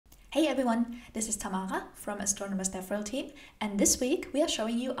Hey everyone, this is Tamara from Astronomers DevRel team, and this week we are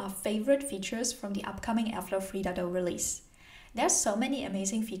showing you our favorite features from the upcoming Airflow 3.0 release. There's so many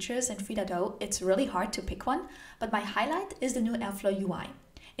amazing features in 3.0, it's really hard to pick one, but my highlight is the new Airflow UI.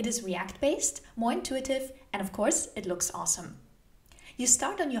 It is React-based, more intuitive, and of course, it looks awesome. You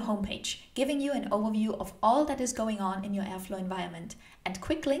start on your homepage, giving you an overview of all that is going on in your Airflow environment, and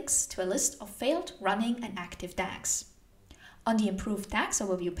quick links to a list of failed, running, and active DAGs. On the Improved DAGs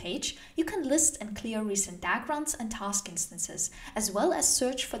overview page, you can list and clear recent DAG runs and task instances, as well as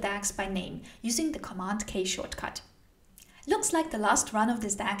search for DAGs by name using the Command K shortcut. Looks like the last run of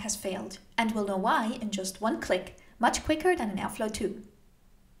this DAG has failed, and we'll know why in just one click, much quicker than in Airflow 2.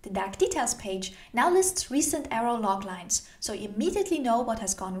 The DAG details page now lists recent error log lines, so you immediately know what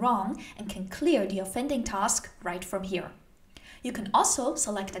has gone wrong and can clear the offending task right from here. You can also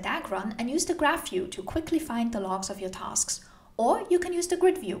select a DAG run and use the graph view to quickly find the logs of your tasks. Or you can use the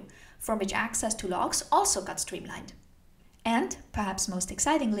grid view, from which access to logs also got streamlined. And, perhaps most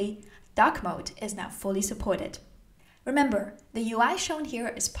excitingly, dark mode is now fully supported. Remember, the UI shown here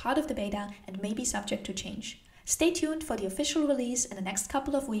is part of the beta and may be subject to change. Stay tuned for the official release in the next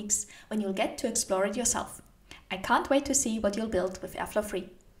couple of weeks when you'll get to explore it yourself. I can't wait to see what you'll build with Airflow 3.